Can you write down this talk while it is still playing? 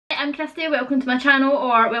I'm Christy, welcome to my channel,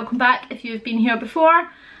 or welcome back if you've been here before.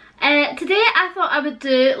 Today I thought I would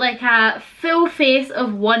do like a full face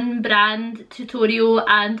of one brand tutorial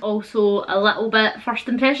and also a little bit first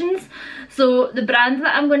impressions. So the brand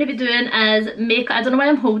that I'm going to be doing is I don't know why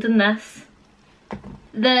I'm holding this.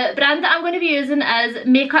 The brand that I'm going to be using is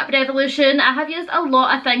Makeup Revolution. I have used a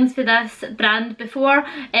lot of things for this brand before.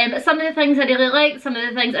 Some of the things I really liked, some of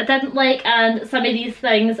the things I didn't like, and some of these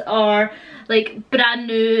things are like brand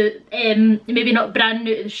new, maybe not brand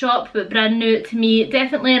new to the shop, but brand new to me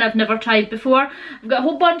definitely, and I've never tried before. I've got a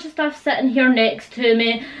whole bunch of stuff sitting here next to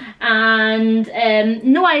me and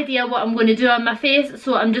no idea what I'm going to do on my face,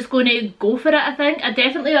 so I'm just going to go for it. I think I've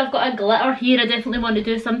got a glitter here. I definitely want to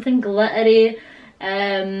do something glittery.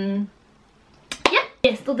 Yeah,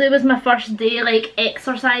 yesterday was my first day like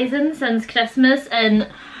exercising since Christmas and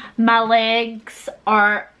my legs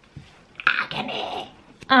are agony.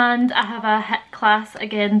 And I have a HIIT class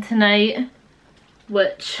again tonight,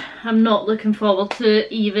 which I'm not looking forward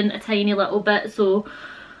to even a tiny little bit, so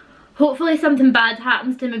hopefully something bad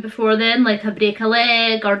happens to me before then, like I break a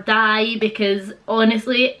leg or die, because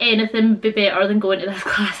honestly anything would be better than going to this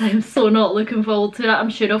class. I'm so not looking forward to it. I'm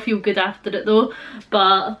sure I'll feel good after it though, but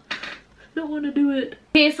I don't want to do it.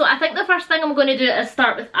 Okay, so I think the first thing I'm going to do is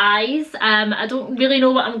start with eyes. I don't really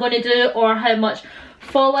know what I'm going to do or how much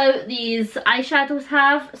fallout these eyeshadows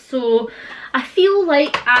have, so I feel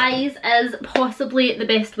like eyes is possibly the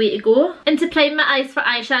best way to go. And to prime my eyes for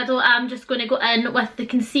eyeshadow, I'm just going to go in with the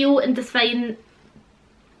Conceal and Define,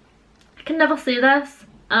 I can never say this,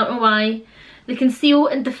 I don't know why, the Conceal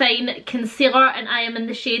and Define Concealer, and I am in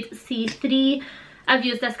the shade C3. I've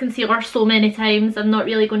used this concealer so many times, I'm not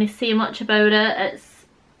really going to say much about it.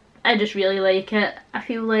 I just really like it. I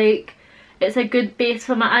feel like it's a good base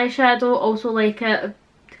for my eyeshadow, also like it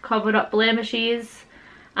to cover up blemishes,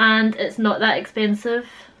 and it's not that expensive.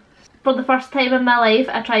 For the first time in my life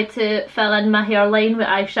I tried to fill in my hairline with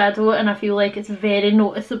eyeshadow and I feel like it's very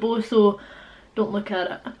noticeable, so don't look at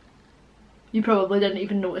it. You probably didn't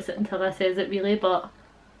even notice it until I says it really, but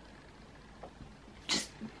just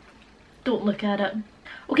don't look at it.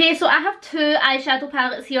 Okay, so I have two eyeshadow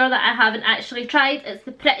palettes here that I haven't actually tried. It's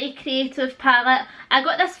the Pretty Creative palette. I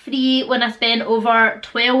got this free when I spent over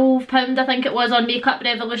 £12 I think it was on Makeup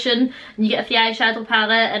Revolution. And you get a free eyeshadow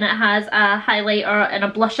palette and it has a highlighter and a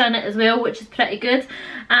blush in it as well, which is pretty good.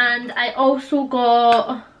 And I also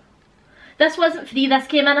got, this wasn't free, this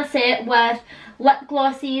came in a set with lip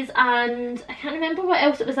glosses and I can't remember what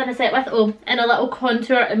else it was in a set with. Oh, and a little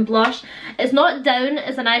contour and blush. It's not down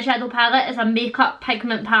as an eyeshadow palette, it's a makeup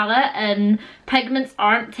pigment palette, and pigments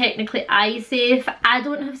aren't technically eye safe. I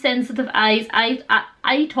don't have sensitive eyes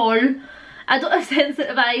at all. I don't have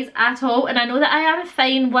sensitive eyes at all, and I know that I am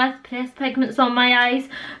fine with pressed pigments on my eyes,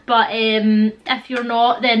 but if you're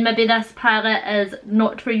not, then maybe this palette is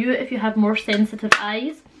not for you if you have more sensitive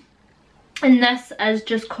eyes. And this is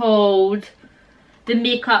just called the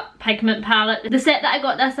Makeup Pigment palette. The set that I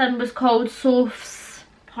got this in was called Soph's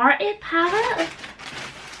Party palette.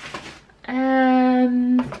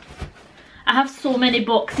 I have so many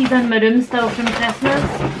boxes in my room still from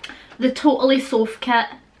Christmas. The Totally Soph kit.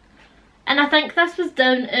 And I think this was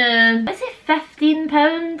down to, I say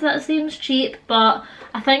 £15, that seems cheap, but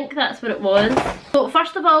I think that's what it was. So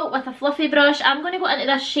first of all, with a fluffy brush, I'm going to go into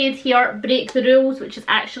this shade here, Break the Rules, which is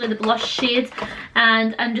actually the blush shade.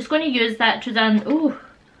 And I'm just going to use that to then, ooh.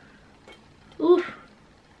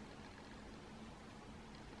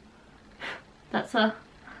 That's a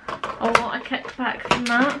lot of kickback from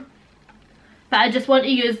that. But I just want to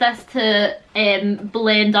use this to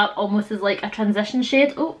blend up almost as like a transition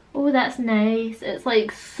shade. Oh, that's nice. It's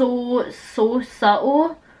like so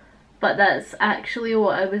subtle, but that's actually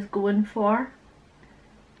what I was going for.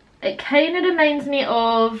 It kind of reminds me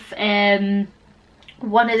of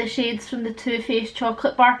one of the shades from the Too Faced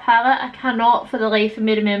Chocolate Bar palette. I cannot for the life of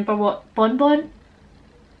me remember what, Bonbon?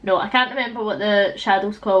 No, I can't remember what the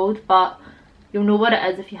shadow's called, but you'll know what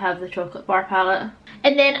it is if you have the Chocolate Bar palette.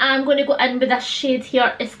 And then I'm going to go in with this shade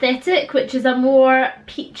here, Aesthetic, which is a more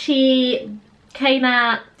peachy kind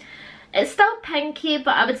of, it's still pinky,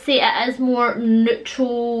 but I would say it is more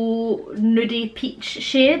neutral, nudie peach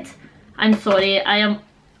shade. I'm sorry, I am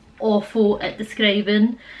awful at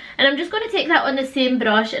describing. And I'm just going to take that on the same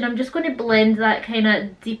brush and I'm just going to blend that kind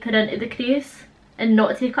of deeper into the crease and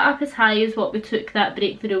not take it up as high as what we took that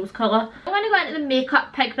Break the Rules colour. I'm going to go into the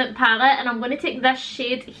Makeup Pigment palette and I'm going to take this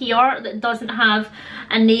shade here that doesn't have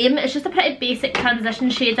a name. It's just a pretty basic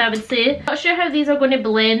transition shade, I would say. Not sure how these are going to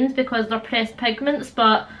blend because they're pressed pigments,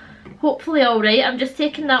 but hopefully alright. I'm just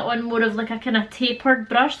taking that one more of like a kind of tapered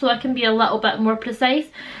brush so I can be a little bit more precise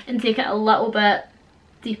and take it a little bit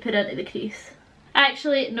deeper into the crease.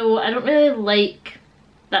 Actually, no, I don't really like,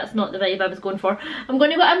 that's not the vibe I was going for. I'm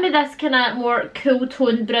going to go in with this kind of more cool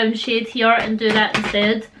tone brown shade here and do that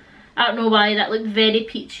instead. I don't know why, that looked very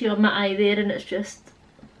peachy on my eye there, and it's just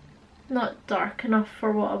not dark enough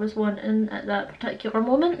for what I was wanting at that particular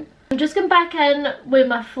moment. I'm just going back in with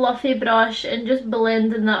my fluffy brush and just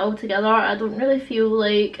blending that all together. I don't really feel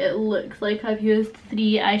like it looks like I've used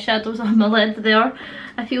 3 eyeshadows on my lid there.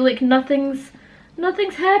 I feel like nothing's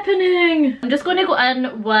happening. I'm just going to go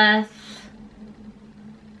in with,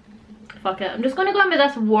 fuck it, I'm just going to go in with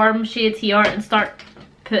this warm shade here and start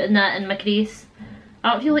putting that in my crease.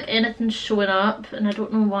 I don't feel like anything's showing up and I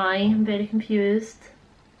don't know why, I'm very confused.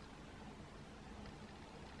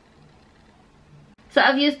 So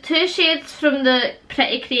I've used 2 shades from the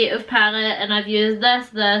Pretty Creative palette, and I've used this,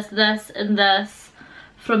 and this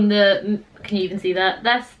from the, can you even see that?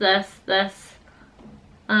 This,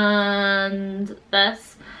 and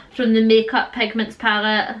this from the Makeup Pigments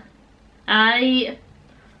palette. I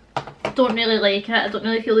don't really like it. I don't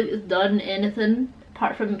really feel like it's done anything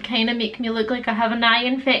apart from kind of make me look like I have an eye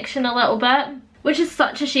infection a little bit. Which is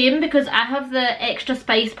such a shame because I have the Extra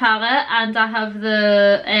Spice palette and I have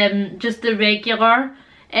the just the regular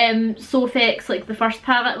Sofx, like the first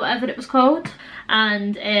palette, whatever it was called.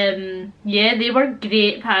 And yeah, they were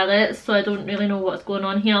great palettes, so I don't really know what's going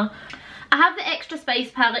on here. I have the Extra Spice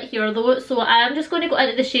palette here though, so I am just going to go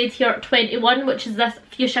into the shade here, 21, which is this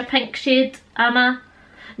fuchsia pink shade. Am I?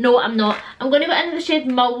 No, I'm not. I'm going to go into the shade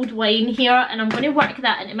Mulled Wine here and I'm going to work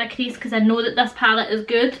that into my crease because I know that this palette is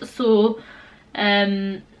good, so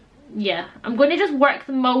yeah, I'm going to just work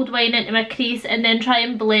the Mulled Wine into my crease and then try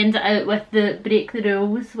and blend it out with the Break the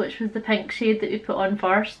Rules, which was the pink shade that we put on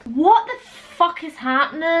first. What the fuck is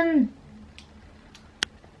happening?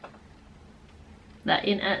 That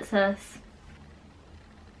ain't it, sis.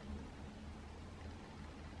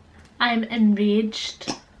 I'm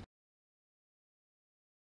enraged.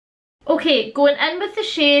 Okay, going in with the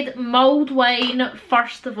shade Mulled Wine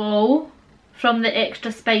first of all, from the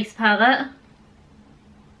Extra Spice palette.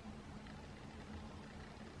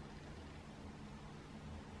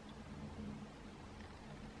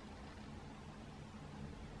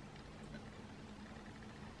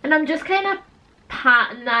 And I'm just kind of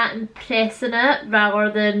patting that and pressing it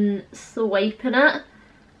rather than swiping it.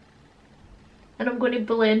 And I'm going to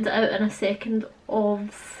blend it out in a second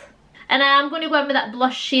of. And I am going to go in with that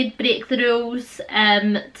blush shade Break the Rules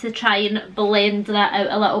to try and blend that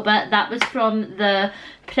out a little bit. That was from the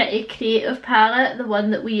Pretty Creative palette, the one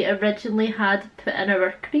that we originally had put in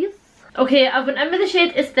our crease. Okay, I've went in with the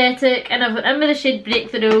shade Aesthetic and I've went in with the shade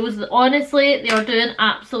Break the Rules. Honestly, they are doing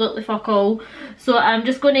absolutely fuck all. So I'm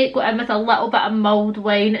just going to go in with a little bit of Mulled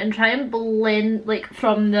Wine and try and blend, like,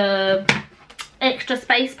 from the Extra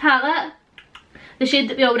Spice palette, the shade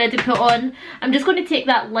that we already put on. I'm just going to take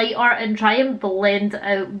that lighter and try and blend it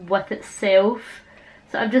out with itself.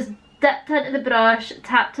 So I've just dipped into the brush,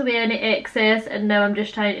 tapped away any excess, and now I'm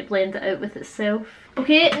just trying to blend it out with itself.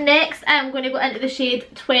 Okay, next I'm going to go into the shade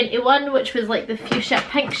 21, which was like the fuchsia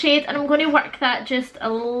pink shade, and I'm going to work that just a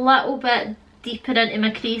little bit deeper into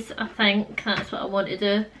my crease. I think that's what I want to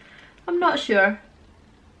do. I'm not sure.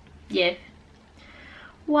 Yeah.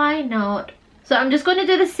 Why not? So I'm just going to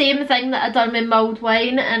do the same thing that I done with Mulled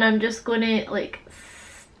Wine, and I'm just going to like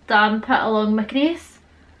stamp it along my crease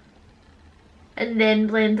and then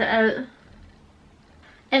blend it out.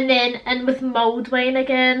 And then in with Mulled Wine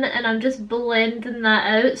again, and I'm just blending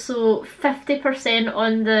that out. So 50%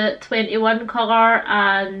 on the 21 colour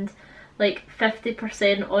and like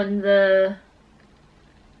 50% on the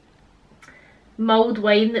Mulled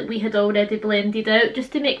Wine that we had already blended out,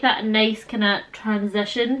 just to make that a nice kind of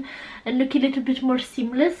transition and look a little bit more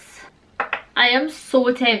seamless. I am so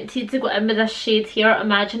tempted to go in with this shade here,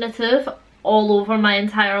 Imaginative, all over my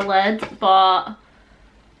entire lid, but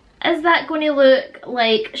is that going to look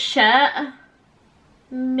like shit?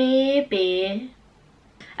 Maybe.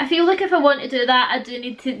 I feel like if I want to do that, I do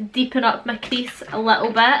need to deepen up my crease a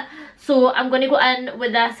little bit. So I'm going to go in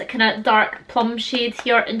with this kind of dark plum shade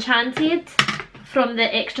here, Enchanted, from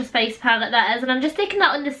the Extra Spice palette that is. And I'm just taking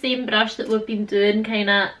that on the same brush that we've been doing kind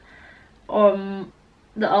of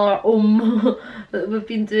the other that we've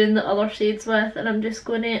been doing the other shades with. And I'm just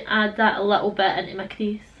going to add that a little bit into my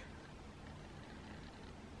crease.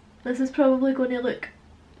 This is probably going to look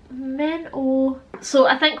mental. So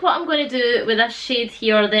I think what I'm going to do with this shade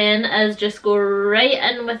here then is just go right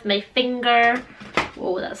in with my finger.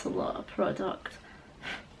 Whoa, that's a lot of product.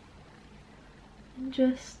 And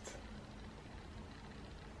just,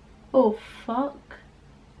 oh fuck.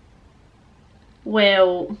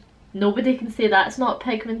 Well, nobody can say that's not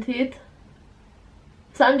pigmented.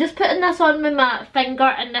 So I'm just putting this on with my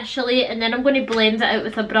finger initially, and then I'm going to blend it out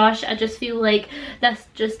with a brush. I just feel like this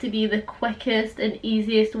just to be the quickest and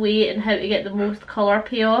easiest way and how to get the most colour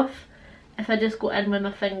payoff if I just go in with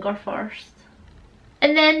my finger first.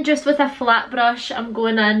 And then just with a flat brush I'm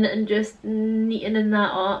going in and just neatening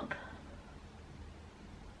that up.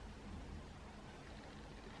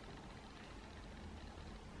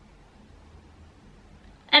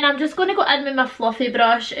 And I'm just going to go in with my fluffy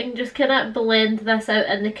brush and just kind of blend this out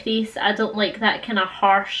in the crease. I don't like that kind of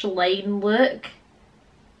harsh line look.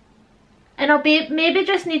 And I'll maybe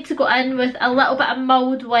just need to go in with a little bit of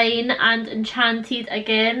mulled wine and Enchanted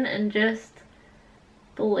again and just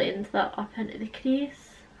blend that up into the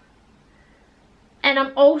crease. And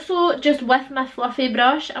I'm also, just with my fluffy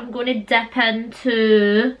brush, I'm going to dip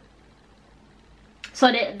into...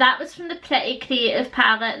 Sorry, that was from the Pretty Creative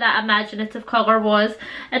palette, that Imaginative colour was.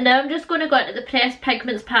 And now I'm just going to go into the Pressed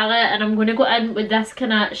Pigments palette and I'm going to go in with this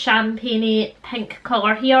kind of champagne-y pink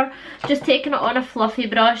colour here. Just taking it on a fluffy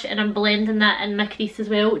brush and I'm blending that in my crease as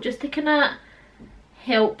well, just to kind of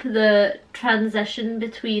help the transition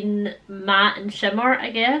between matte and shimmer,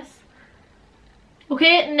 I guess.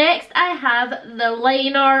 Okay, next I have the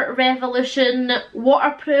Liner Revolution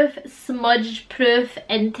Waterproof, Smudge Proof,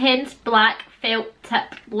 Intense Black Felt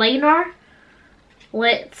Tip Liner.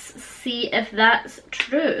 Let's see if that's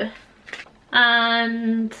true.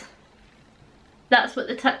 And that's what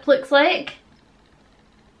the tip looks like.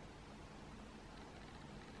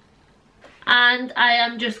 And I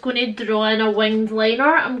am just going to draw in a winged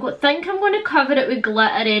liner. I think I'm going to cover it with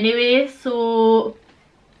glitter anyway, so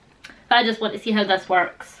I just want to see how this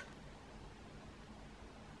works.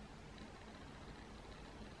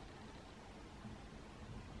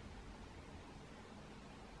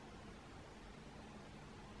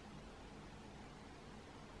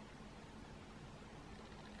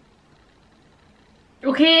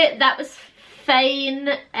 Okay, that was fine.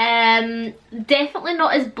 Definitely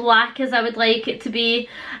not as black as I would like it to be,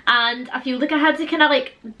 and I feel like I had to kind of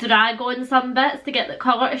like drag on some bits to get the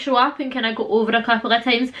colour to show up and kind of go over a couple of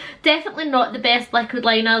times. Definitely not the best liquid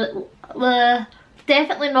liner.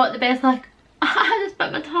 Definitely not the best, like, I just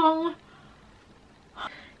bit my tongue.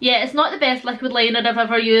 Yeah, it's not the best liquid liner I've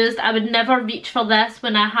ever used. I would never reach for this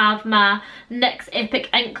when I have my NYX Epic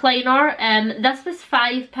Ink Liner. This was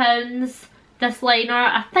 £5. This liner,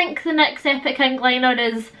 I think the NYX Epic Ink Liner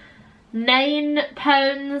is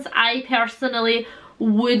 £9. I personally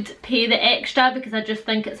would pay the extra because I just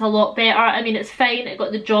think it's a lot better. I mean, it's fine, it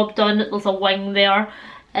got the job done, there's a wing there.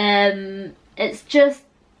 It's just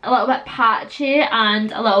a little bit patchy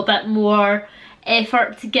and a little bit more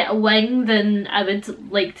effort to get a wing than I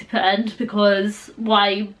would like to put in, because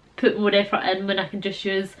why put more effort in when I can just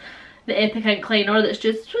use the Epic Ink Liner that's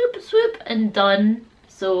just swoop swoop and done.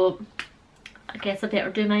 So I guess I better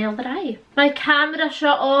do my other eye. My camera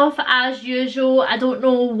shut off as usual. I don't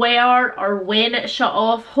know where or when it shut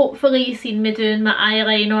off. Hopefully you've seen me doing my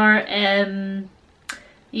eyeliner.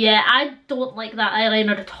 Yeah, I don't like that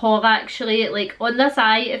eyeliner at all actually. Like on this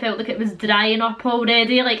eye it felt like it was drying up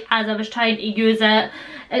already, like as I was trying to use it.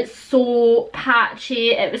 It's so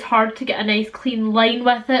patchy, it was hard to get a nice clean line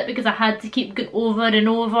with it because I had to keep going over and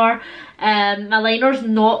over. My liner's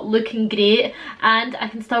not looking great and I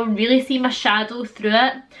can still really see my shadow through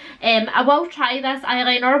it. I will try this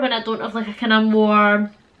eyeliner when I don't have like a kind of more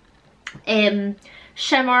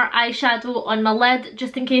shimmer eyeshadow on my lid,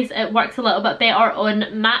 just in case it works a little bit better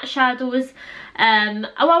on matte shadows. I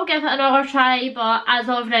will give it another try, but as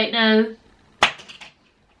of right now,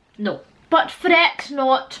 no. But fret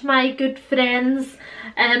not, my good friends.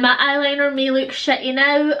 My eyeliner may look shitty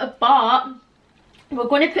now, but we're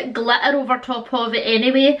going to put glitter over top of it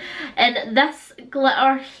anyway. And this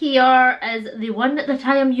glitter here is the one that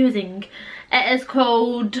I am using. It is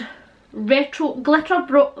called Glitter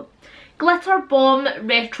Bomb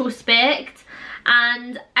Retrospect,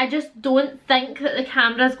 and I just don't think that the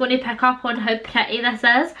camera is going to pick up on how pretty this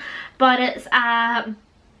is, but it's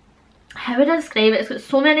how would I describe it? It's got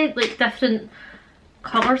so many like different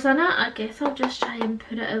colours in it. I guess I'll just try and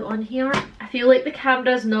put it out on here. I feel like the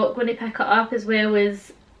camera's not going to pick it up as well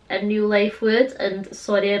as a New Life would, and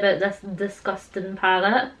sorry about this disgusting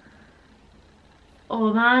palette.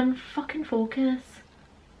 Oh man, fucking focus.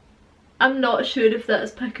 I'm not sure if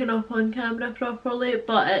that's picking up on camera properly,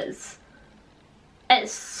 but it's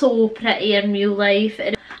so pretty in real life.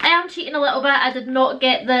 And I am cheating a little bit. I did not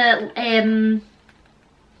get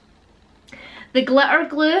the glitter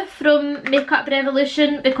glue from Makeup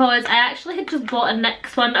Revolution because I actually had just bought a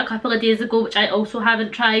NYX one a couple of days ago, which I also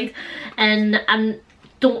haven't tried, and I'm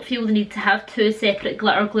don't feel the need to have two separate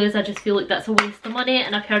glitter glues. I just feel like that's a waste of money,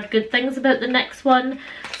 and I've heard good things about the NYX one,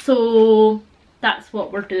 so that's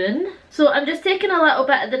what we're doing. So I'm just taking a little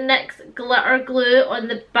bit of the NYX glitter glue on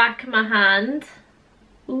the back of my hand.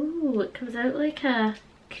 Ooh, it comes out like a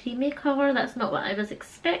creamy colour. That's not what I was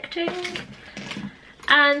expecting.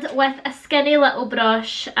 And with a skinny little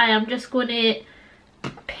brush, I am just going to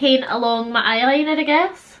paint along my eyeliner, I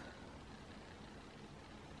guess.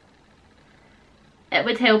 It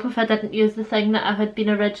would help if I didn't use the thing that I had been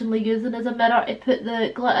originally using as a mirror to put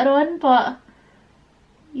the glitter on, but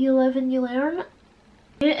you live and you learn.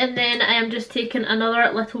 And then I am just taking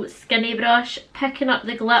another little skinny brush, picking up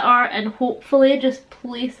the glitter and hopefully just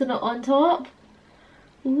placing it on top.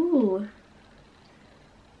 Ooh.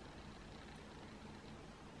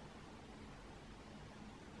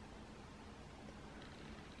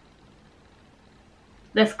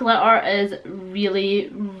 This glitter is really,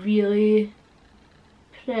 really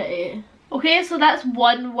pretty. Okay, so that's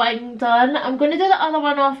one wing done. I'm going to do the other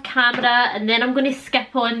one off camera, and then I'm going to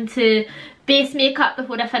skip on to base makeup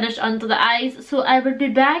before I finish under the eyes. So I will be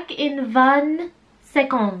back in 1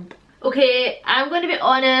 second. Okay, I'm going to be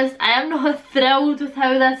honest, I am not thrilled with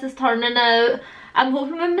how this is turning out. I'm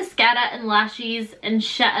hoping with mascara and lashes and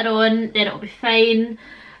shit on, then it'll be fine.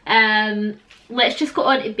 Let's just go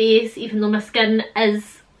on to base, even though my skin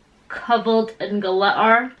is covered in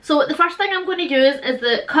glitter. So the first thing I'm going to use is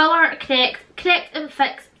the Colour Correct and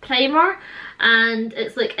Fix primer, and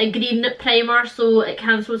it's like a green primer, so it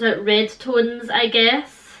cancels out red tones, I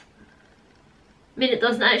guess. I mean, it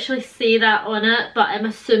doesn't actually say that on it, but I'm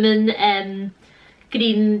assuming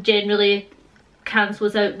green generally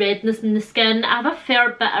cancels out redness in the skin. I have a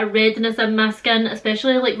fair bit of redness in my skin,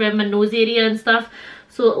 especially like around my nose area and stuff,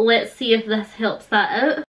 so let's see if this helps that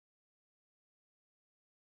out.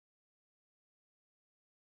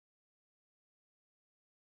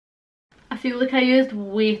 I feel like I used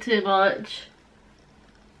way too much.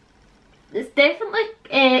 It's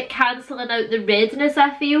definitely cancelling out the redness,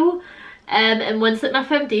 I feel. And once like my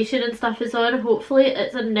foundation and stuff is on, hopefully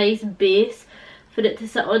it's a nice base for it to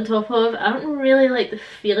sit on top of. I don't really like the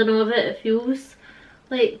feeling of it. It feels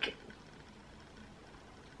like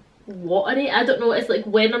watery. I don't know, it's like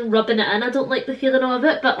when I'm rubbing it in I don't like the feeling of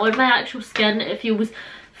it, but on my actual skin it feels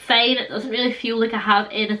fine. It doesn't really feel like I have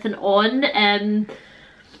anything on.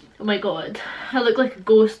 Oh my god, I look like a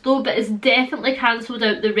ghost though, but it's definitely cancelled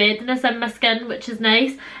out the redness in my skin, which is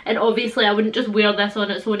nice. And obviously I wouldn't just wear this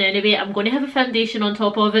on its own anyway. I'm going to have a foundation on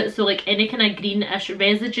top of it, so like any kind of greenish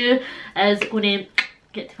residue is going to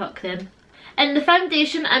get to fuck them. And the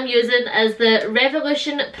foundation I'm using is the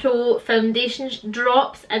Revolution Pro Foundation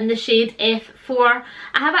Drops in the shade F4.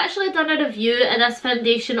 I have actually done a review of this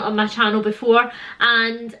foundation on my channel before,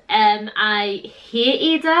 and I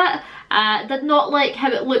hated it. I did not like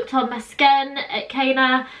how it looked on my skin. It kind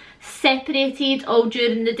of separated all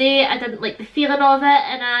during the day. I didn't like the feeling of it,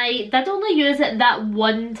 and I did only use it that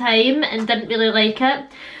one time and didn't really like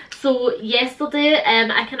it. So yesterday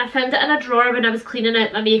I kind of found it in a drawer when I was cleaning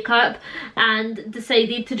out my makeup and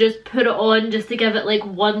decided to just put it on just to give it like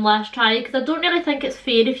one last try, because I don't really think it's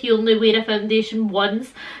fair if you only wear a foundation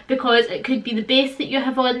once, because it could be the base that you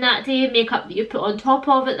have on that day, makeup that you put on top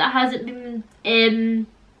of it that hasn't been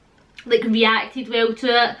like reacted well to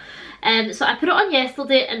it. So I put it on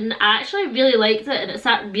yesterday and I actually really liked it, and it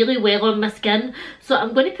sat really well on my skin. So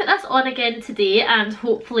I'm going to put this on again today and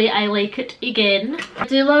hopefully I like it again. I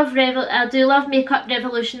do love Makeup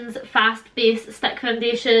Revolution's Fast Base Stick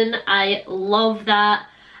Foundation. I love that.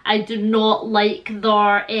 I do not like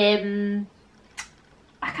their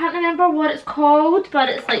I can't remember what it's called, but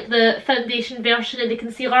it's like the foundation version of the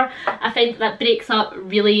concealer. I find that breaks up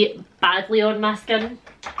really badly on my skin.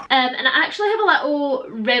 And I actually have a little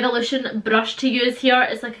Revolution brush to use here.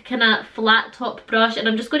 It's like a kind of flat top brush, and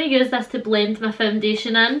I'm just going to use this to blend my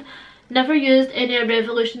foundation in. Never used any of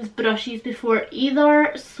Revolution's brushes before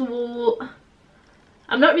either, so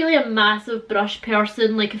I'm not really a massive brush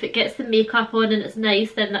person. Like if it gets the makeup on and it's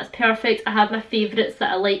nice, then that's perfect. I have my favourites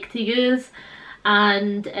that I like to use,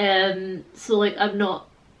 and so like I'm not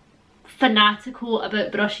fanatical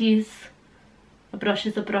about brushes. A brush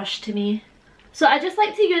is a brush to me. So I just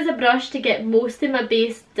like to use a brush to get most of my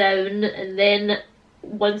base down, and then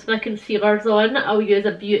once my concealer's on I'll use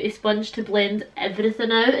a beauty sponge to blend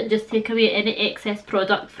everything out and just take away any excess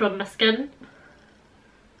product from my skin.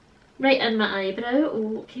 Right in my eyebrow,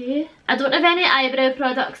 okay. I don't have any eyebrow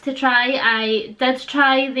products to try. I did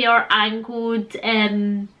try their angled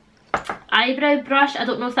eyebrow brush. I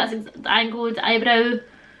don't know if that's angled eyebrow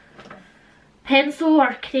pencil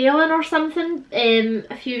or crayon or something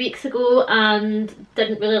a few weeks ago, and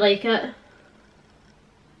didn't really like it.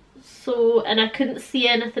 so, and I couldn't see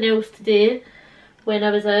anything else today when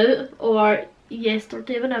I was out, or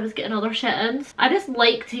yesterday when I was getting other shit-ins. I just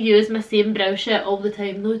like to use my same brow shit all the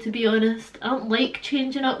time though, to be honest. I don't like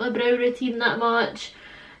changing up my brow routine that much.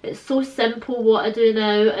 It's so simple what I do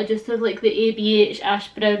now. I just have like the ABH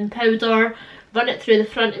Ash Brown powder, run it through the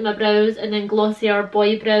front of my brows, and then Glossier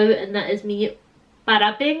Boy Brow, and that is me.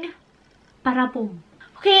 Barabing. Baraboom.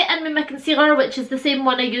 Okay, and with my concealer, which is the same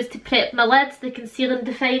one I use to prep my lids, the Conceal and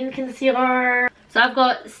Define concealer. So I've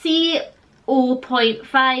got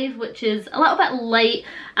C0.5, which is a little bit light,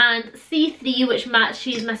 and C3, which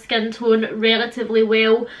matches my skin tone relatively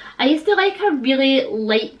well. I used to like a really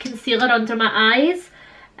light concealer under my eyes.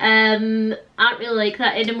 I don't really like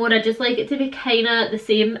that anymore. I just like it to be kind of the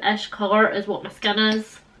same-ish colour as what my skin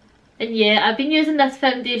is. And yeah, I've been using this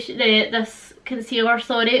foundation, this concealer,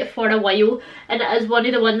 sorry, for a while, and it is one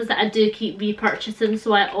of the ones that I do keep repurchasing,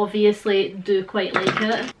 so I obviously do quite like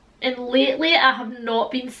it. And lately I have not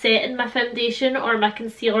been setting my foundation or my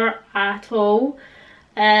concealer at all.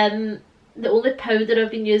 The only powder I've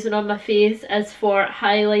been using on my face is for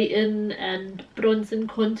highlighting and bronzing,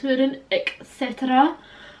 contouring, etc.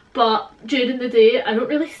 But during the day I don't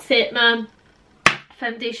really set my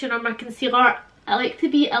foundation or my concealer. I like to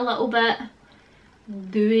be a little bit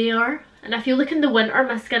dewier, and I feel like in the winter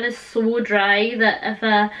my skin is so dry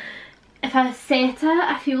that if I set it,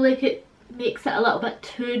 I feel like it makes it a little bit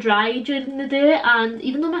too dry during the day. And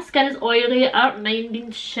even though my skin is oily, I don't mind being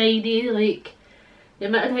shiny. Like, the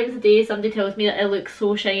amount of times a day somebody tells me that I look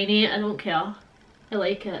so shiny, I don't care. I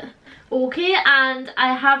like it. Okay, and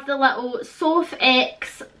I have the little Soph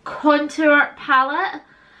X contour palette.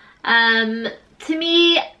 To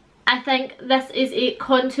me, I think this is a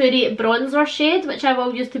contoury bronzer shade, which I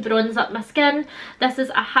will use to bronze up my skin. This is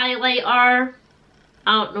a highlighter.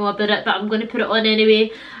 I don't know about it, but I'm going to put it on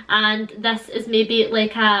anyway. And this is maybe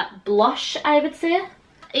like a blush, I would say.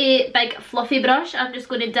 A big fluffy brush. I'm just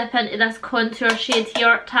going to dip into this contour shade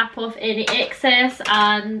here, tap off any excess,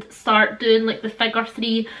 and start doing like the figure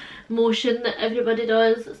 3 motion that everybody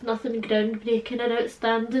does. It's nothing groundbreaking and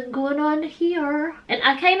outstanding going on here. And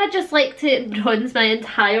I kind of just like to bronze my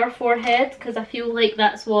entire forehead, because I feel like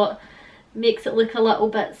that's what makes it look a little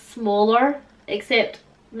bit smaller, except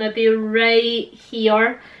maybe right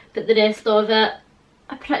here, but the rest of it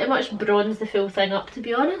I pretty much bronze the full thing up, to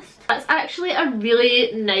be honest. That's actually a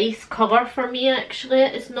really nice colour for me actually.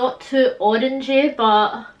 It's not too orangey,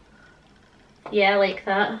 but yeah, I like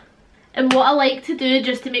that. And what I like to do,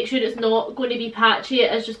 just to make sure it's not going to be patchy,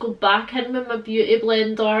 is just go back in with my beauty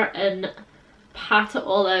blender and pat it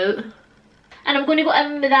all out. And I'm going to go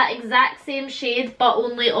in with that exact same shade, but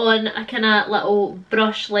only on a kind of little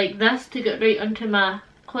brush like this to get right onto my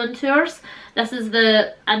contours. This is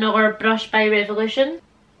the another brush by Revolution.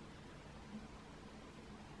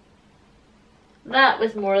 That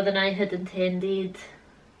was more than I had intended.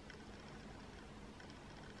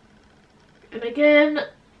 And again,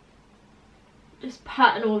 just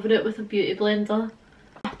patting over it with a beauty blender.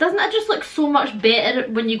 Doesn't it just look so much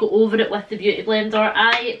better when you go over it with the beauty blender?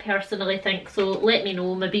 I personally think so. Let me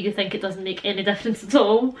know, maybe you think it doesn't make any difference at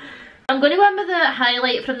all. I'm going to go in with the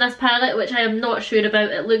highlight from this palette, which I am not sure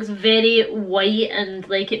about. It looks very white and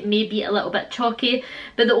like it may be a little bit chalky,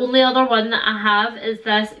 but the only other one that I have is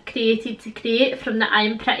this Created to Create from the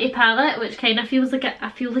I'm Pretty palette, which kind of feels like I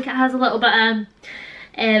feel like it has a little bit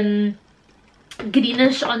of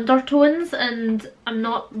greenish undertones, and I'm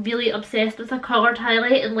not really obsessed with a coloured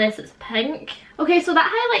highlight unless it's pink. Okay, so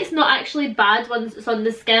that highlight's not actually bad once it's on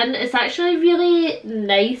the skin. It's actually really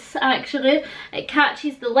nice, actually. It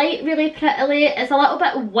catches the light really prettily. It's a little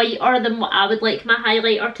bit whiter than what I would like my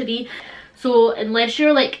highlighter to be. So unless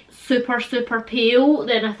you're like super pale,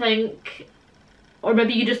 then I think, or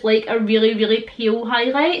maybe you just like a really pale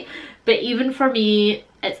highlight, but even for me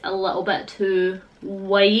it's a little bit too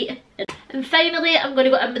white. And finally I'm going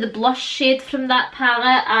to go in with the blush shade from that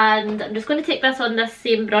palette, and I'm just going to take this on this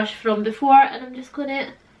same brush from before, and I'm just going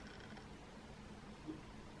to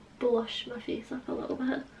blush my face up a little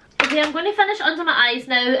bit. Okay, I'm going to finish under my eyes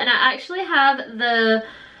now, and I actually have the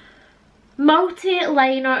Multi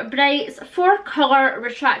Liner Brights 4-colour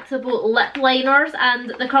retractable lip liners,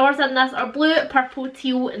 and the colours in this are blue, purple,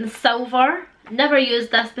 teal and silver. Never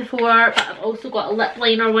used this before, but I've also got a lip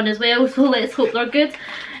liner one as well, so let's hope they're good.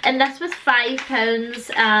 And this was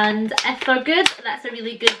 £5, and if they're good, that's a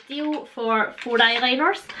really good deal for 4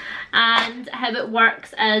 eyeliners. And how it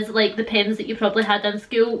works is like the pens that you probably had in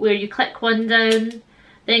school, where you click one down,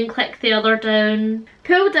 then click the other down,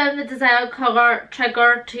 pull down the desired colour,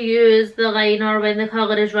 trigger to use the liner when the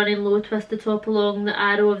colour is running low, twist the top along the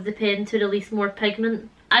arrow of the pen to release more pigment.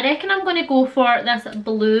 I reckon I'm going to go for this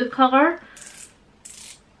blue colour.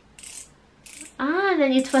 Ah, and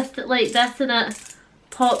then you twist it like this and it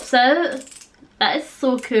pops out. That is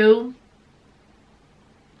so cool.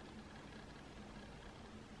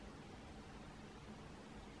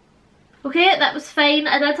 Okay, that was fine.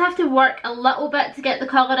 I did have to work a little bit to get the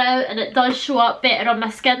colour out, and it does show up better on my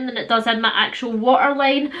skin than it does in my actual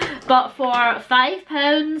waterline. But for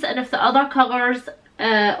 £5, and if the other colours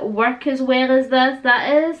work as well as this,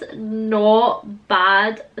 that is not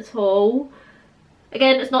bad at all.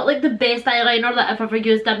 Again, it's not like the best eyeliner that I've ever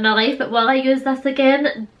used in my life, but will I use this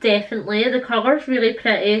again? Definitely. The colour's really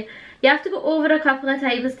pretty. You have to go over a couple of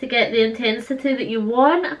times to get the intensity that you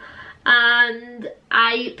want, and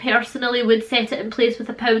I personally would set it in place with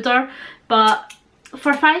a powder, but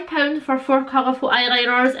for £5 for 4 colourful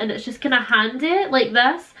eyeliners, and it's just kind of handy like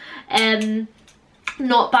this,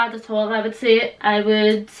 not bad at all. I would say I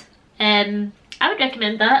would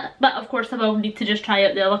recommend that, but of course I will need to just try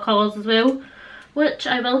out the other colours as well, which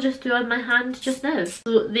I will just do on my hand just now.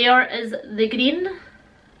 So there is the green,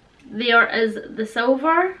 there is the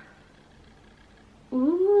silver.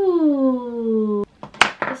 Ooh,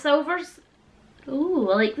 the silver's, ooh,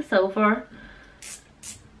 I like the silver.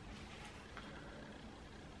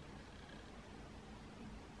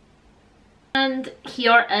 And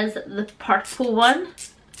here is the purple one.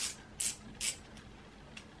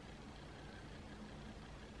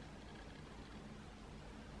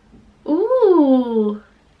 Ooh,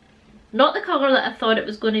 not the colour that I thought it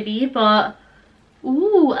was going to be, but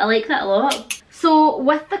ooh, I like that a lot. So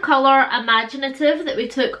with the colour Imaginative that we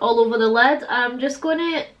took all over the lid, I'm just going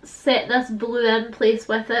to set this blue in place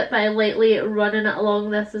with it by lightly running it along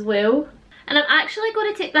this as well. And I'm actually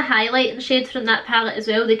going to take the highlight and shade from that palette as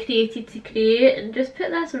well, the Created to Create, and just put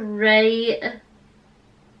this right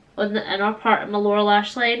on the inner part of my lower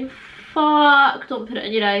lash line. Fuck, don't put it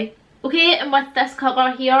in your eye. Okay, and with this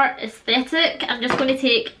colour here, Aesthetic, I'm just going to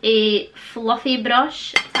take a fluffy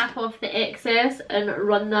brush, tap off the excess and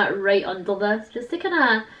run that right under this, just to kind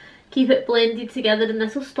of keep it blended together, and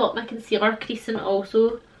this will stop my concealer creasing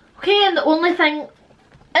also. Okay, and the only thing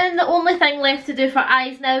left to do for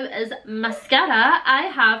eyes now is mascara. I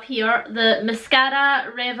have here the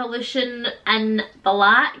Mascara Revolution in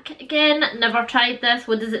black. Again, never tried this.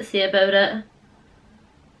 What does it say about it?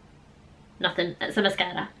 Nothing, it's a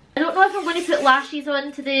mascara. I don't know if I'm going to put lashes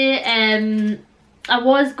on today. I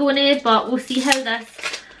was going to, but we'll see how this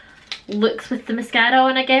looks with the mascara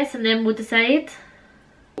on, I guess, and then we'll decide.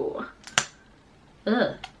 Oh.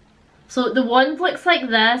 Ugh. So the wand looks like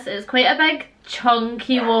this. It's quite a big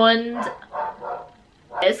chunky wand.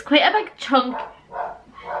 It's quite a big chunk.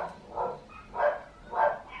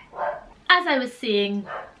 As I was saying,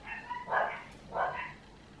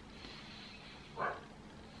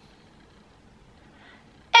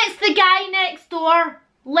 it's the guy next door.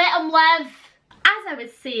 Let him live. As I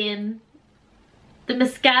was saying, the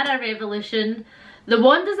Mascara Revolution. The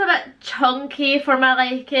wand is a bit chunky for my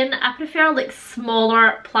liking. I prefer like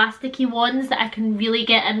smaller plasticky ones that I can really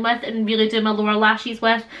get in with and really do my lower lashes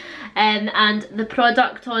with. And the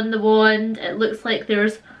product on the wand, it looks like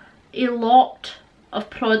there's a lot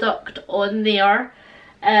of product on there.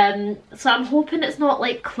 So I'm hoping it's not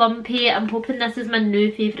like clumpy. I'm hoping this is my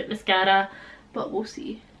new favourite mascara, but we'll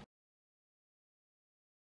see.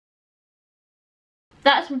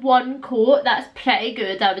 That's one coat. That's pretty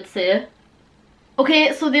good, I would say.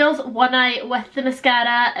 Okay, so there's one eye with the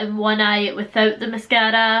mascara and one eye without the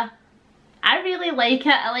mascara. I really like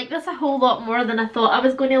it. I like this a whole lot more than I thought I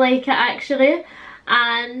was going to like it actually.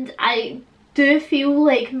 And I do feel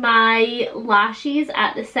like my lashes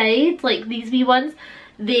at the side, like these wee ones,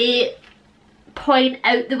 they point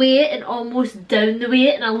out the way and almost down the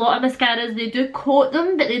way. And a lot of mascaras, they do coat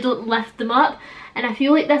them but they don't lift them up. And I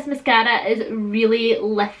feel like this mascara has really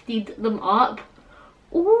lifted them up.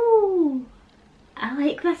 Ooh, I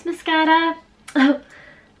like this mascara.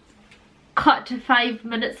 Cut to 5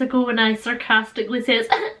 minutes ago when I sarcastically says,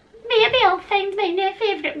 maybe I'll find my new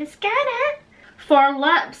favourite mascara. For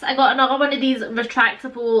lips, I got another one of these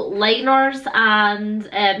retractable liners,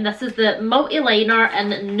 and this is the multi-liner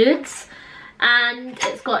in nudes. And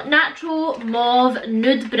it's got natural, mauve,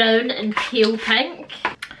 nude brown and pale pink.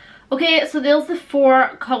 Okay, so there's the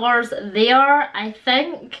 4 colours there. I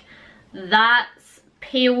think that's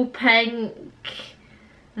pale pink,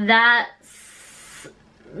 that's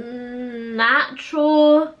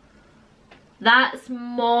natural, that's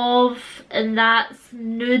mauve, and that's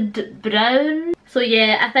nude brown. So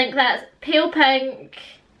yeah, I think that's pale pink,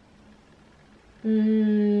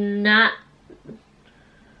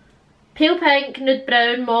 Pale pink, nude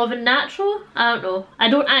brown, mauve and natural. I don't know. I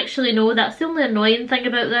don't actually know. That's the only annoying thing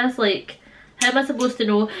about this. Like, how am I supposed to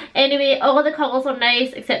know? Anyway, all of the colours are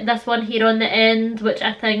nice except this one here on the end, which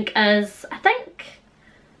I think is,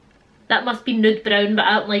 that must be nude brown, but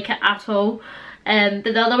I don't like it at all. But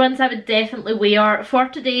the other ones I would definitely wear. For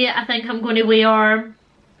today, I think I'm going to wear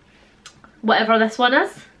whatever this one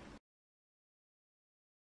is.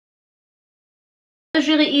 It was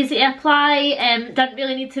really easy to apply, didn't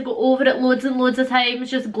really need to go over it loads and loads of times,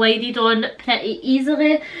 just glided on pretty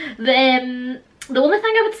easily. The only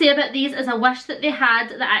thing I would say about these is I wish that they had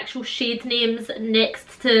the actual shade names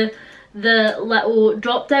next to the little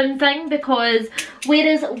drop down thing, because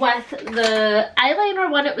whereas with the eyeliner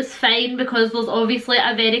one it was fine because there's obviously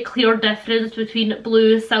a very clear difference between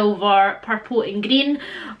blue, silver, purple and green.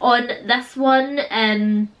 On this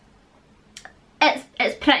one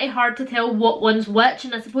it's pretty hard to tell what one's which,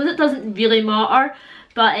 and I suppose it doesn't really matter,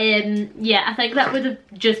 but yeah, I think that would have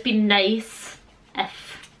just been nice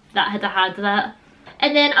if that had that.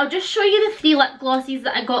 And then I'll just show you the 3 lip glosses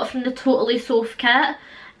that I got from the Totally Soph kit.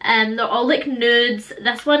 They're all like nudes.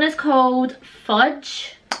 This one is called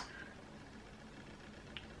Fudge.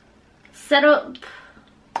 Syrup.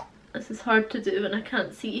 This is hard to do and I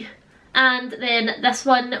can't see. And then this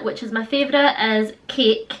one, which is my favourite, is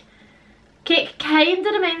Cake. Cake kind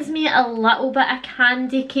of reminds me a little bit of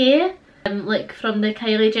Candy K, like from the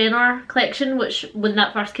Kylie Jenner collection, which when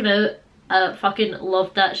that first came out, I fucking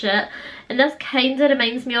loved that shit. And this kind of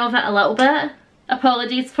reminds me of it a little bit.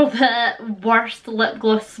 Apologies for the worst lip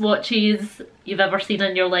gloss swatches you've ever seen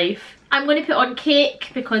in your life. I'm going to put on Cake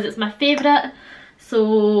because it's my favourite,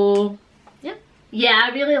 so yeah, I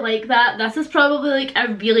really like that. This is probably like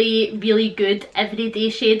a really good everyday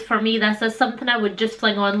shade for me. This is something I would just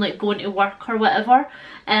fling on like going to work or whatever,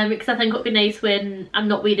 because I think it'll be nice when I'm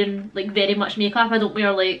not wearing like very much makeup. I don't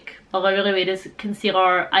wear like, all I really wear is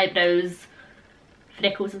concealer, eyebrows,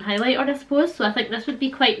 freckles and highlighter I suppose, so I think this would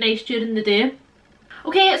be quite nice during the day.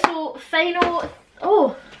 Okay, so final,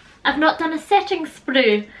 oh, I've not done a setting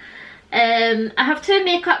spray. I have 2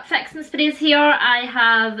 makeup fixing sprays here. I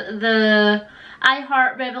have the I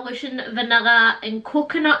Heart Revolution Vanilla and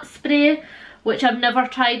Coconut Spray, which I've never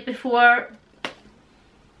tried before.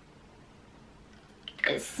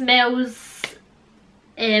 It smells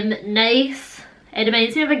nice. It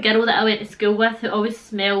reminds me of a girl that I went to school with who always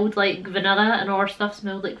smelled like vanilla, and all her stuff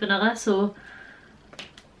smelled like vanilla, so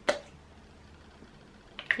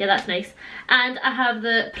yeah, that's nice. And I have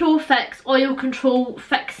the Pro Fix Oil Control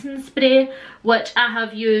Fixing Spray, which I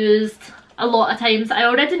have used a lot of times. I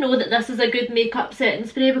already know that this is a good makeup setting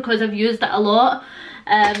spray because I've used it a lot.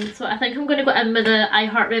 So I think I'm going to go in with the I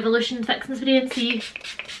Heart Revolution Fixing Spray and see.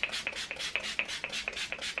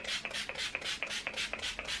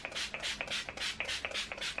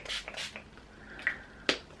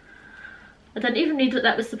 I didn't even read what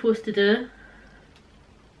that was supposed to do.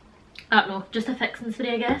 I don't know, just a fixing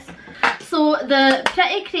spray I guess. So the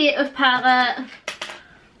Pretty Creative palette,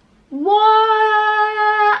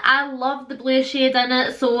 what? I love the blue shade in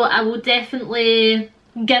it, so I will definitely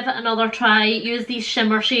give it another try, use these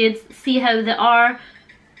shimmer shades, see how they are.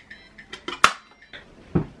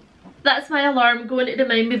 That's my alarm going to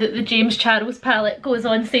remind me that the James Charles palette goes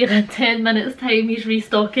on sale in 10 minutes time. He's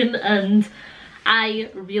restocking and I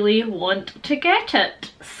really want to get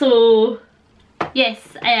it. So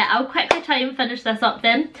yes, I'll quickly try and finish this up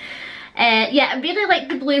then. Yeah, I really like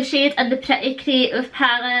the blue shade and the Pretty Creative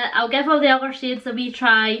palette. I'll give all the other shades a wee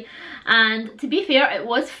try, and to be fair it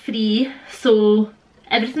was free, so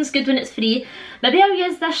everything's good when it's free. Maybe I'll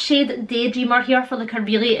use this shade Daydreamer here for like a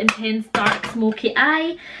really intense dark smoky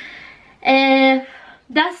eye.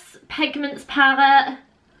 This Pigments palette,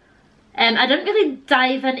 I didn't really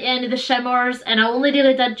dive into any of the shimmers, and I only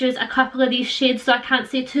really did use a couple of these shades, so I can't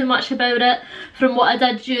say too much about it. From what I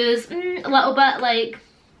did use, a little bit like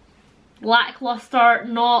lackluster,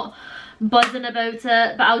 not buzzing about it,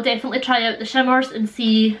 but I'll definitely try out the shimmers and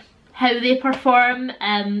see how they perform.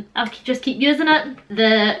 I'll just keep using it.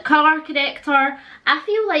 The colour corrector, I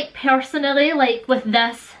feel like personally, like with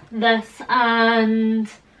this and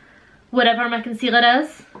whatever my concealer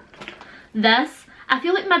is, this, I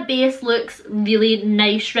feel like my base looks really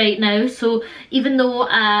nice right now, so even though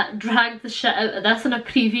I dragged the shit out of this in a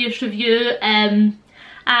previous review,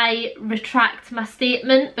 I retract my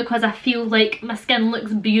statement because I feel like my skin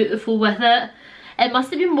looks beautiful with it. It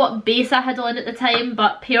must have been what base I had on at the time,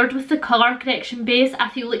 but paired with the colour correction base, I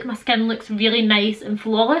feel like my skin looks really nice and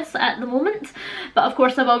flawless at the moment. But of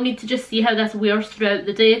course I will need to just see how this wears throughout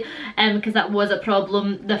the day, because that was a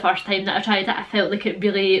problem the first time that I tried it. I felt like it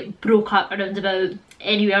really broke up around about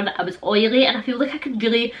anywhere that I was oily, and I feel like I could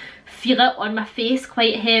really feel it on my face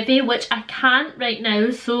quite heavy, which I can't right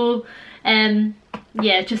now. So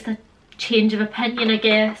yeah, just a change of opinion, I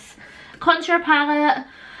guess. Contour palette,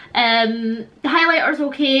 the highlighter's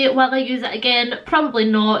okay. Will I use it again? Probably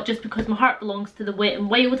not, just because my heart belongs to the Wet n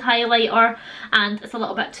Wild highlighter and it's a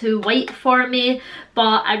little bit too white for me.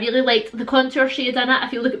 But I really liked the contour shade in it. I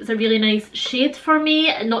feel like it was a really nice shade for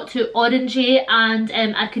me, not too orangey, and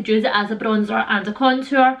I could use it as a bronzer and a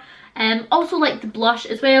contour. Also like the blush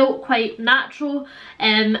as well, quite natural.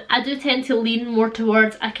 I do tend to lean more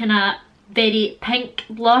towards a kind of very pink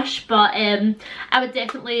blush, but I would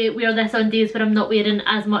definitely wear this on days where I'm not wearing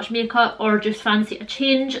as much makeup or just fancy a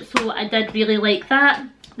change, so I did really like that.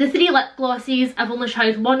 The 3 lip glosses, I've only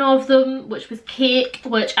tried one of them, which was Cake,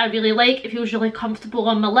 which I really like. It feels really comfortable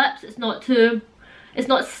on my lips. It's not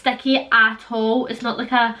sticky at all. It's not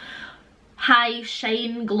like a high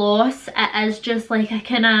shine gloss. It is just like a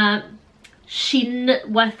kind of sheen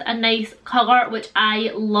with a nice colour, which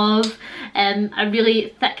I love. A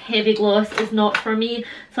really thick heavy gloss is not for me.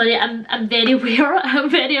 Sorry, I'm very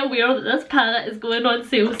aware that this palette is going on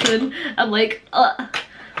sale soon. I'm like, ugh.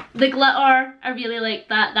 The glitter, I really like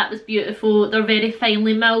that. That was beautiful. They're very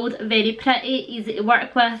finely milled, very pretty, easy to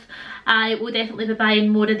work with. I will definitely be buying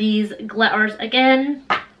more of these glitters again.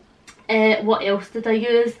 What else did I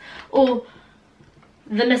use? Oh,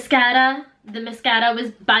 the mascara. The mascara was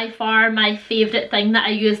by far my favourite thing that I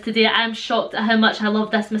used today. I'm shocked at how much I love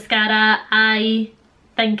this mascara. I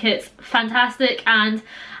think it's fantastic, and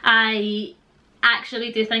I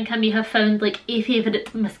actually do think I may have found like a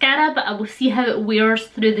favourite mascara, but I will see how it wears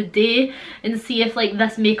through the day and see if like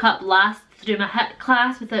this makeup lasts through my HIIT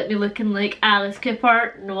class without me looking like Alice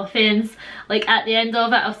Cooper. No offence. Like at the end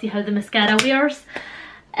of it, I'll see how the mascara wears.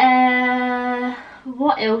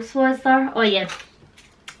 What else was there? Oh yeah.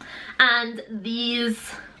 And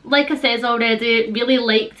these, like I said already, really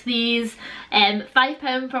liked these.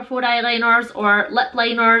 £5 for 4 eyeliners or lip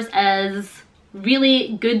liners is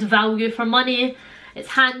really good value for money. It's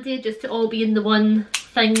handy just to all be in the one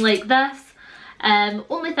thing like this.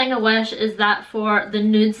 Only thing I wish is that for the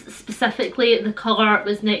nudes specifically, the colour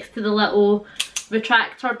was next to the little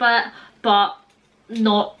retractor bit, but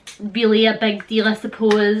not really a big deal, I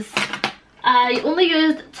suppose. I only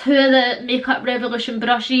used 2 of the Makeup Revolution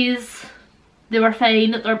brushes. They were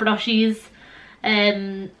fine, they're brushes.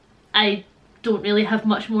 I don't really have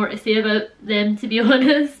much more to say about them, to be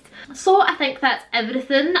honest. So I think that's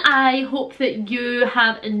everything. I hope that you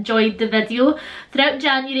have enjoyed the video. Throughout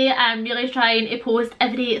January, I'm really trying to post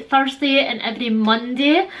every Thursday and every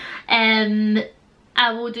Monday.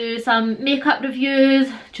 I will do some makeup reviews,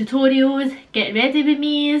 tutorials, get ready with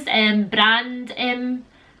me's, brand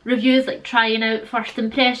reviews, like trying out first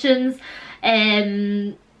impressions.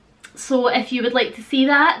 So if you would like to see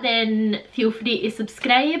that, then feel free to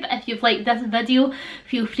subscribe. If you've liked this video,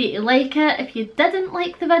 feel free to like it. If you didn't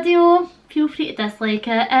like the video, feel free to dislike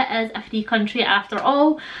it. It is a free country after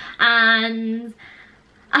all. And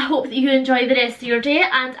I hope that you enjoy the rest of your day,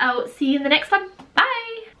 and I'll see you in the next one.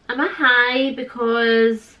 Bye! I'm a high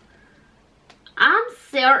because I'm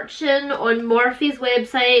searching on Morphe's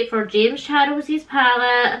website for James Charles'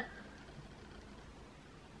 palette,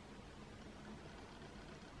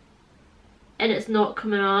 and it's not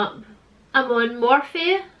coming up. I'm on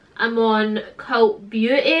Morphe, I'm on Cult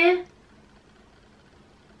Beauty.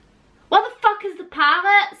 What the fuck is the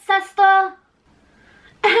palette, sister?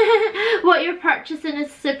 What you're purchasing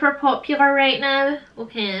is super popular right now.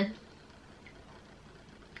 Okay.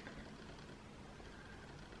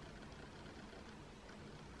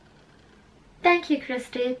 Thank you,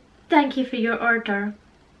 Christy. Thank you for your order.